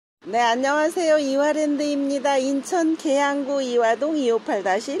네, 안녕하세요. 이화랜드입니다. 인천 계양구 이화동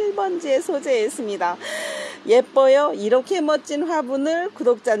 258-1번지에 소재했습니다. 예뻐요. 이렇게 멋진 화분을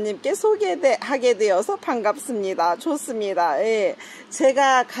구독자님께 소개하게 되어서 반갑습니다. 좋습니다. 예,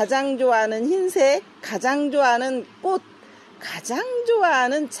 제가 가장 좋아하는 흰색, 가장 좋아하는 꽃, 가장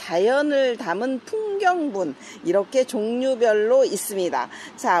좋아하는 자연을 담은 풍경분, 이렇게 종류별로 있습니다.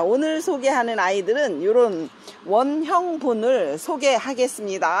 자, 오늘 소개하는 아이들은 이런 원형분을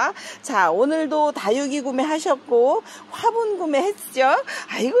소개하겠습니다. 자, 오늘도 다육이 구매하셨고 화분 구매했죠?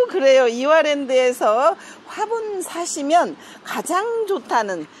 아이고, 그래요. 이화랜드에서 화분 사시면 가장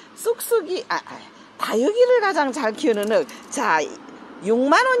좋다는 쑥쑥이 다육이를 가장 잘 키우는 흙. 자,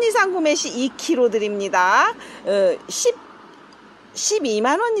 6만원 이상 구매 시 2kg 드립니다.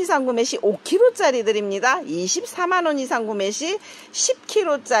 12만원 이상 구매 시 5kg짜리 드립니다. 24만원 이상 구매 시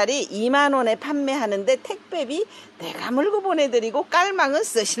 10kg짜리 2만원에 판매하는데 택배비 내가 물고 보내드리고 깔망은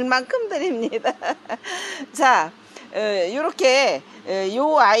쓰실 만큼 드립니다. 자, 요렇게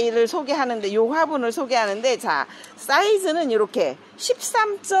요 아이를 소개하는데, 요 화분을 소개하는데, 자, 사이즈는 이렇게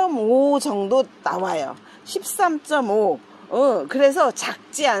 13.5 정도 나와요. 13.5. 그래서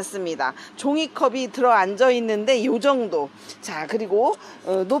작지 않습니다. 종이컵이 들어 앉아 있는데 요 정도. 자, 그리고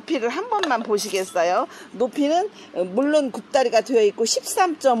높이를 한 번만 보시겠어요? 높이는 물론 굽다리가 되어 있고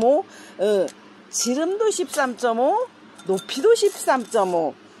 13.5, 지름도 13.5, 높이도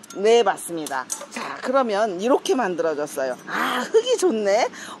 13.5. 네, 맞습니다. 자, 그러면 이렇게 만들어졌어요. 아, 흙이 좋네.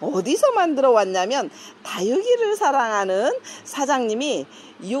 어디서 만들어 왔냐면 다육이를 사랑하는 사장님이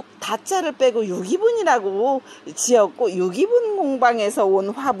다자를 빼고 유기분이라고 지었고, 유기분 공방에서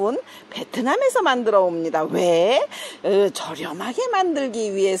온 화분 베트남에서 만들어 옵니다. 왜? 저렴하게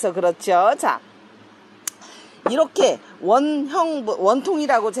만들기 위해서 그렇죠. 자, 이렇게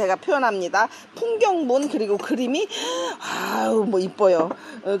원통이라고 제가 표현합니다. 풍경분, 그리고 그림이 아우 뭐 이뻐요.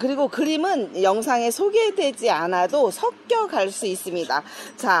 그리고 그림은 영상에 소개되지 않아도 섞여갈 수 있습니다.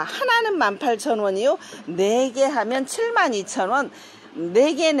 자, 하나는 18,000원이요 4개 하면 72,000원.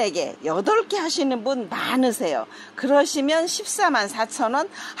 4개 8개 하시는 분 많으세요. 그러시면 144,000원.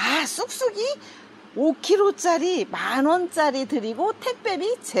 아, 쑥쑥이 5kg짜리 10,000원짜리 드리고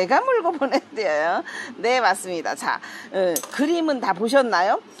택배비 제가 물고 보내드려요. 네, 맞습니다. 자, 그림은 다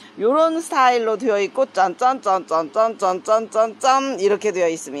보셨나요? 요런 스타일로 되어 있고 짠짠짠짠짠짠짠짠 이렇게 되어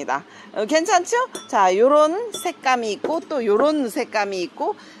있습니다. 괜찮죠? 자, 요런 색감이 있고 또 요런 색감이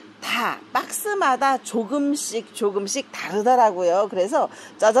있고, 다 박스마다 조금씩 다르더라고요. 그래서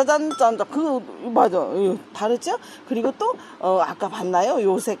짜자잔짠, 맞아, 다르죠? 그리고 또 아까 봤나요?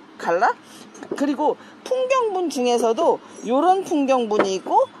 요색 컬러? 그리고 풍경분 중에서도 요런 풍경분이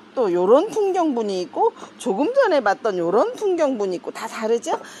있고 또 요런 풍경분이 있고 조금 전에 봤던 요런 풍경분이 있고 다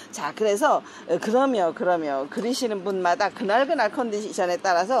다르죠? 자, 그래서 그러면 그리시는 분마다 그날 컨디션에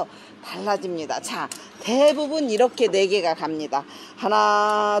따라서 달라집니다. 자, 대부분 이렇게 4개가 갑니다.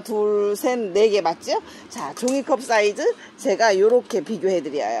 하나, 둘, 셋, 4개 맞죠? 자, 종이컵 사이즈 제가 요렇게 비교해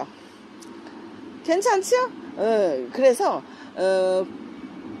드려요. 괜찮죠? 그래서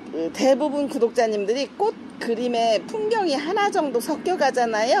대부분 구독자님들이 꽃 그림에 풍경이 하나 정도 섞여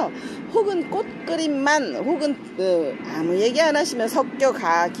가잖아요. 혹은 꽃 그림만, 혹은 아무 얘기 안 하시면 섞여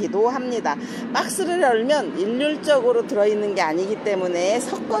가기도 합니다. 박스를 열면 일률적으로 들어있는 게 아니기 때문에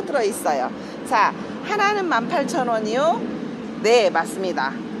섞어 들어있어요. 자, 하나는 18,000원이요 네,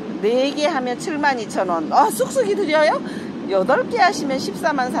 맞습니다. 4개 하면 72,000원. 쑥쑥이 드려요? 8개 하시면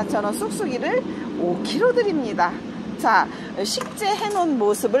 144,000원. 쑥쑥이를 5kg 드립니다. 자, 식재 해놓은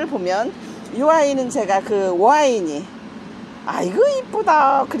모습을 보면 이 아이는 제가 와인이 아이고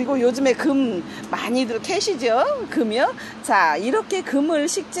이쁘다. 그리고 요즘에 금 많이들 캐시죠? 금이요? 자, 이렇게 금을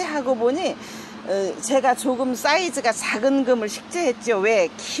식재하고 보니 제가 조금 사이즈가 작은 금을 식재했죠. 왜?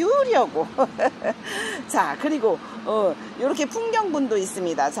 키우려고. 자, 그리고 이렇게 풍경분도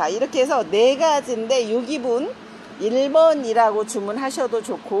있습니다. 자, 이렇게 해서 4가지인데 유기분 1번이라고 주문하셔도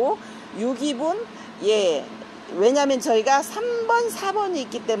좋고, 유기분, 예, 왜냐면 저희가 3번 4번이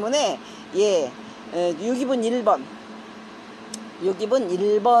있기 때문에, 예, 유기분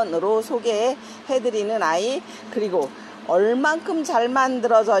 1번으로 소개해드리는 아이. 그리고 얼만큼 잘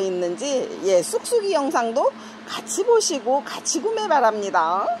만들어져 있는지, 예, 쑥쑥이 영상도 같이 보시고 같이 구매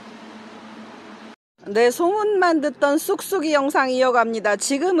바랍니다. 네, 소문만 듣던 쑥쑥이 영상 이어갑니다.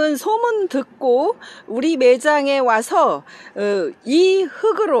 지금은 소문 듣고 우리 매장에 와서 이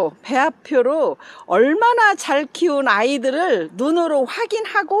흙으로, 배합표로 얼마나 잘 키운 아이들을 눈으로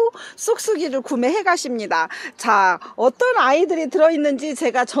확인하고 쑥쑥이를 구매해 가십니다. 자, 어떤 아이들이 들어있는지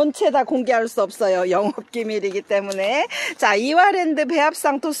제가 전체 다 공개할 수 없어요. 영업기밀이기 때문에. 자, 이화랜드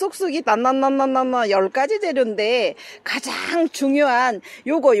배합상토 쑥쑥이 난난난난난 10가지 재료인데 가장 중요한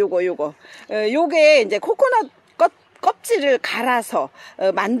요게 이제 코코넛 껍질을 갈아서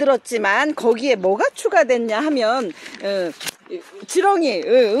만들었지만 거기에 뭐가 추가됐냐 하면 지렁이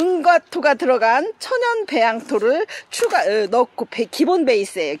은과토가 들어간 천연 배양토를 넣고 기본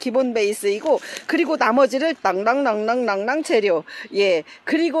베이스예요. 기본 베이스이고, 그리고 나머지를 낭낭낭낭낭낭 재료. 예,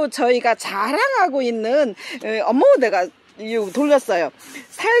 그리고 저희가 자랑하고 있는 어머 내가 돌렸어요.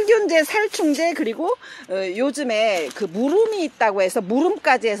 살균제, 살충제, 그리고 요즘에 그 물음이 있다고 해서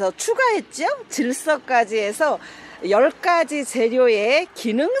물음까지 해서 추가했죠. 질서까지 해서 10가지 재료에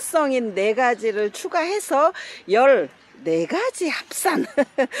기능성인 4가지를 추가해서 14가지 합산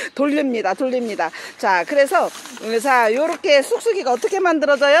돌립니다. 자, 그래서 자, 요렇게 쑥쑥이가 어떻게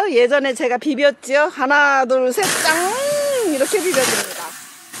만들어져요? 예전에 제가 비볐죠. 하나, 둘, 셋, 짱! 이렇게 비벼줍니다.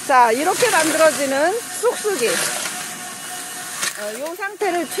 자, 이렇게 만들어지는 쑥쑥이. 이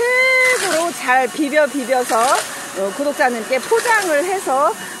상태를 최고로 잘 비벼서 구독자님께 포장을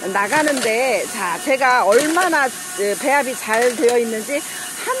해서 나가는데, 자, 제가 얼마나 배합이 잘 되어 있는지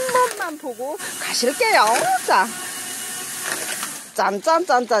한 번만 보고 가실게요. 자,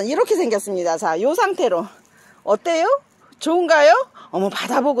 짠짠짠짠 이렇게 생겼습니다. 자, 이 상태로 어때요? 좋은가요? 어머,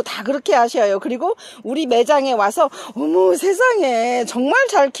 받아보고 다 그렇게 하셔요. 그리고 우리 매장에 와서 어머 세상에 정말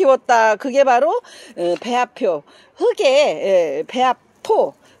잘 키웠다. 그게 바로 배합표, 흙의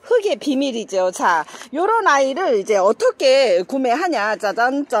배합토, 흙의 비밀이죠. 자, 요런 아이를 이제 어떻게 구매하냐.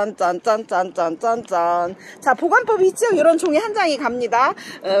 짜잔, 짠짠짠짠짠짠짠. 자, 보관법이 있죠. 요런 종이 한 장이 갑니다.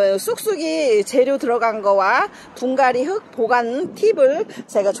 쑥쑥이 재료 들어간 거와 분갈이 흙 보관 팁을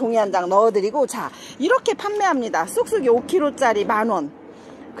제가 종이 한 장 넣어드리고, 자, 이렇게 판매합니다. 쑥쑥이 5kg짜리 10,000원.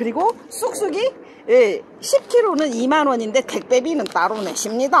 그리고 쑥쑥이 10kg는 20,000원인데 택배비는 따로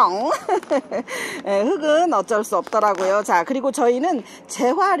내십니다. 흙은 어쩔 수 없더라고요. 자, 그리고 저희는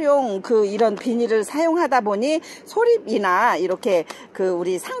재활용 이런 비닐을 사용하다 보니 소립이나 이렇게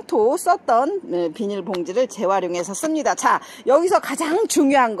우리 상토 썼던 비닐봉지를 재활용해서 씁니다. 자, 여기서 가장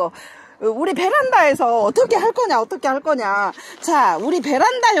중요한 거, 우리 베란다에서 어떻게 할 거냐. 자, 우리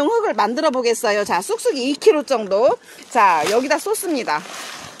베란다용 흙을 만들어 보겠어요. 자, 쑥쑥이 2kg 정도. 자, 여기다 쏟습니다.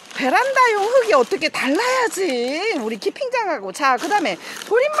 베란다용 흙이 어떻게 달라야지. 우리 키핑장하고. 자, 그 다음에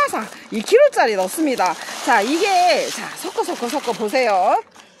소림마사 2kg짜리 넣습니다. 자, 이게, 자, 섞어 보세요.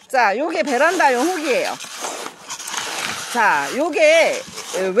 자, 요게 베란다용 흙이에요. 자, 요게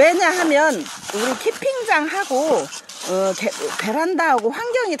왜냐 하면 우리 키핑장하고 베란다하고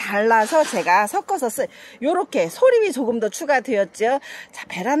환경이 달라서 제가 섞어서 요렇게 소립이 조금 더 추가되었죠. 자,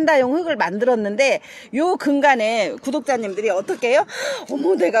 베란다용 흙을 만들었는데 요 근간에 구독자님들이 어떻게 해요?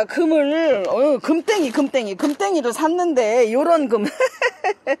 어머, 내가 금을 금땡이를 샀는데 요런 금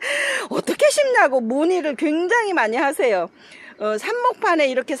어떻게 심냐고 문의를 굉장히 많이 하세요. 삽목판에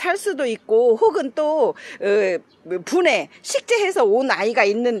이렇게 살 수도 있고, 혹은 또 분해 식재해서 온 아이가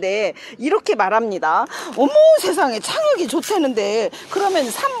있는데 이렇게 말합니다. 어머 세상에, 창흙이 좋다는데. 그러면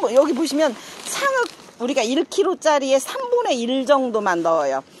여기 보시면 창흙 우리가 1kg짜리에 3분의 1 정도만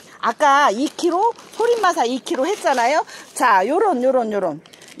넣어요. 아까 2kg 소림마사 2kg 했잖아요. 자, 요런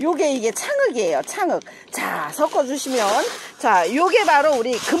요게 이게 창흙이에요. 창흙. 자, 섞어주시면, 자, 요게 바로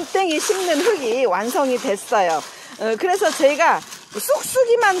우리 금땡이 심는 흙이 완성이 됐어요. 그래서 제가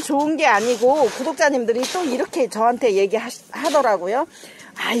쑥쑥이만 좋은 게 아니고 구독자님들이 또 이렇게 저한테 얘기하더라고요.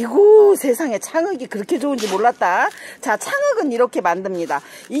 아이고 세상에, 창흙이 그렇게 좋은지 몰랐다. 자, 창흙은 이렇게 만듭니다.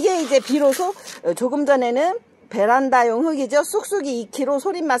 이게 이제 비로소 조금 전에는 베란다용 흙이죠. 쑥쑥이 2kg,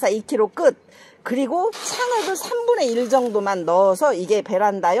 소림마사 2kg 끝. 그리고 창흙을 3분의 1 정도만 넣어서 이게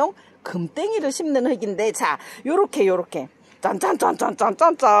베란다용 금땡이를 심는 흙인데, 자, 요렇게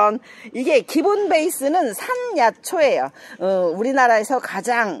짠짠짠짠짠짠. 이게 기본 베이스는 산야초예요. 우리나라에서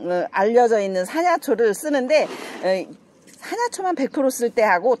가장 알려져 있는 산야초를 쓰는데, 산야초만 100% 쓸 때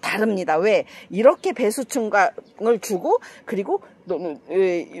하고 다릅니다. 왜? 이렇게 배수충을 주고, 그리고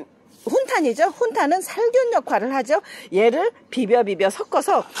훈탄이죠. 훈탄은 살균 역할을 하죠. 얘를 비벼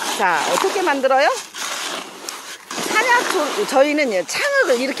섞어서, 자, 어떻게 만들어요? 산야초, 저희는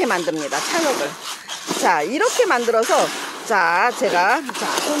창흙을 이렇게 만듭니다. 창흙을. 자, 이렇게 만들어서, 자, 제가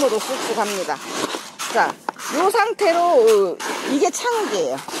손으로 쑥쑥 합니다. 자, 요 상태로 이게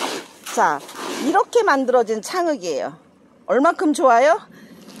창흙이에요. 자, 이렇게 만들어진 창흙이에요. 얼만큼 좋아요?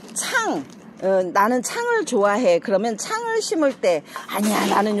 나는 창을 좋아해. 그러면 창을 심을 때 아니야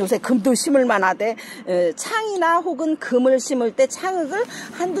나는 요새 금도 심을 만하대. 창이나 혹은 금을 심을 때 창흙을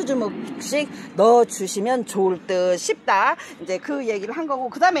한두 주먹씩 넣어주시면 좋을 듯 싶다. 이제 그 얘기를 한 거고,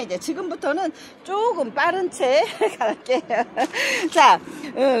 그 다음에 이제 지금부터는 조금 빠른 채 갈게요. 자,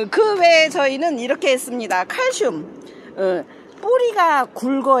 그 외에 저희는 이렇게 했습니다. 칼슘. 뿌리가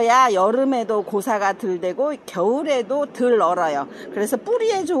굵어야 여름에도 고사가 덜 되고 겨울에도 덜 얼어요. 그래서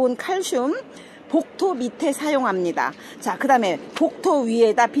뿌리에 좋은 칼슘 복토 밑에 사용합니다. 자, 그 다음에 복토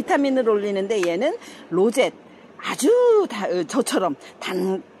위에다 비타민을 올리는데 얘는 로젯, 아주 저처럼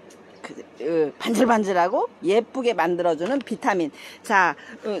반질반질하고 예쁘게 만들어주는 비타민. 자,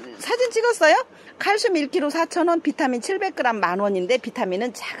 사진 찍었어요? 칼슘 1kg 4,000원, 비타민 700g 10,000원인데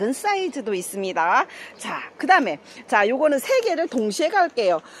비타민은 작은 사이즈도 있습니다. 자, 그 다음에 자, 요거는 3개를 동시에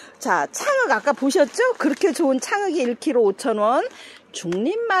갈게요. 자, 창흙 아까 보셨죠? 그렇게 좋은 창흙이 1kg 5,000원,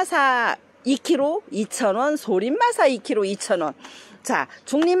 중립마사 2kg 2,000원, 소립마사 2kg 2,000원. 자,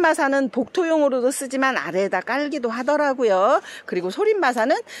 중립마사는 복토용으로도 쓰지만 아래에다 깔기도 하더라고요. 그리고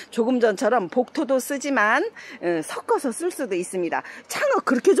소립마사는 조금 전처럼 복토도 쓰지만 섞어서 쓸 수도 있습니다. 창흙,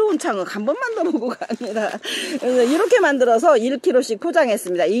 그렇게 좋은 창흙 한 번만 더 보고 갑니다. 이렇게 만들어서 1kg씩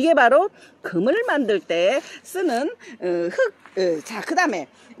포장했습니다. 이게 바로 금을 만들 때 쓰는 흙. 자, 그 다음에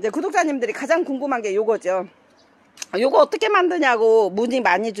이제 구독자님들이 가장 궁금한 게 요거죠. 요거 어떻게 만드냐고 문의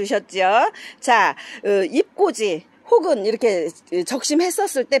많이 주셨죠. 자, 잎꽂이 혹은 이렇게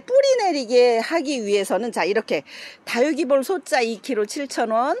적심했었을 때 뿌리 내리게 하기 위해서는 자, 이렇게 다육이볼 소자 2kg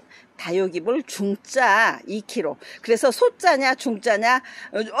 7,000원, 다육이볼 중자 2kg. 그래서 소자냐 중자냐,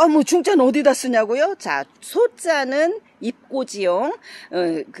 뭐 중자는 어디다 쓰냐고요? 자, 소자는 잎꽂이용,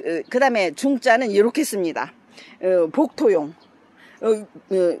 그 다음에 중자는 이렇게 씁니다. 복토용.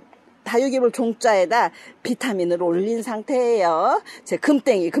 다육이볼 종자에다 비타민을 올린 상태예요. 제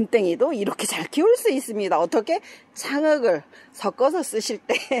금땡이도 이렇게 잘 키울 수 있습니다. 어떻게? 창흙을 섞어서 쓰실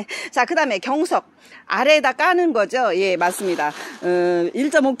때. 자, 그 다음에 경석. 아래에다 까는 거죠. 예, 맞습니다.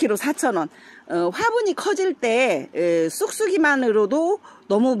 1.5kg 4,000원. 화분이 커질 때 쑥쑥이만으로도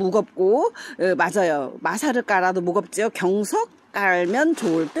너무 무겁고, 맞아요. 마사를 깔아도 무겁죠. 경석 깔면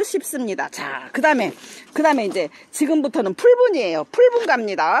좋을 듯 싶습니다. 자, 그 다음에 이제 지금부터는 풀분이에요. 풀분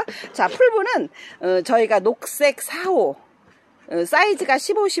갑니다. 자, 풀분은 저희가 녹색 4호, 사이즈가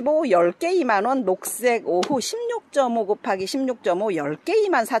 15, 15, 10개 2만원, 녹색 5호 16.5 곱하기 16.5, 10개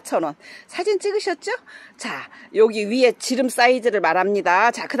 24,000원. 사진 찍으셨죠? 자, 여기 위에 지름 사이즈를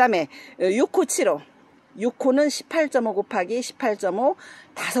말합니다. 자, 그 다음에 6호 7호. 6호는 18.5 곱하기 18.5,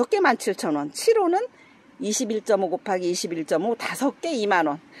 5개 17,000원. 7호는 21.5 곱하기 21.5 5개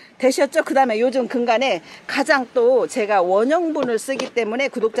 2만원 되셨죠? 그 다음에 요즘 근간에 가장 또 제가 원형분을 쓰기 때문에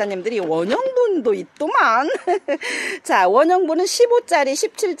구독자님들이 원형분도 있더만. 자, 원형분은 15짜리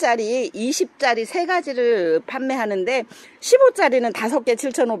 17짜리 20짜리 3가지를 판매하는데 15짜리는 5개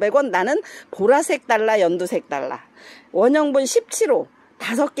 7,500원, 나는 보라색 달라 연두색 달라. 원형분 17호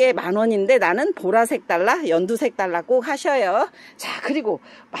 5개 10,000원인데 나는 보라색 달라 연두색 달라 꼭 하셔요. 자, 그리고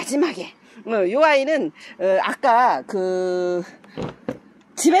마지막에 요 아이는 아까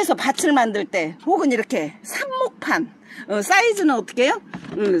집에서 밭을 만들 때 혹은 이렇게 삽목판 사이즈는 어떻게 해요?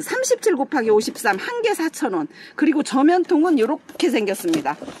 37 곱하기 53 1개 4,000원. 그리고 저면통은 이렇게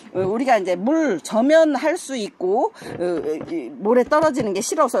생겼습니다. 우리가 이제 물 저면할 수 있고 모래 떨어지는 게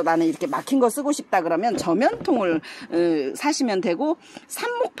싫어서 나는 이렇게 막힌 거 쓰고 싶다 그러면 저면통을 사시면 되고,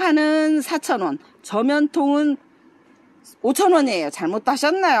 삽목판은 4,000원, 저면통은 5,000원이에요. 잘못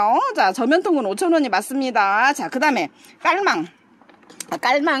하셨나요? 자, 저면통은 5,000원이 맞습니다. 자, 그 다음에 깔망.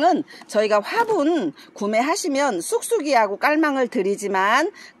 깔망은 저희가 화분 구매하시면 쑥쑥이하고 깔망을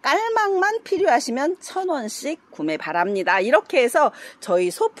드리지만 깔망만 필요하시면 1,000원씩 구매 바랍니다. 이렇게 해서 저희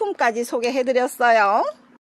소품까지 소개해드렸어요.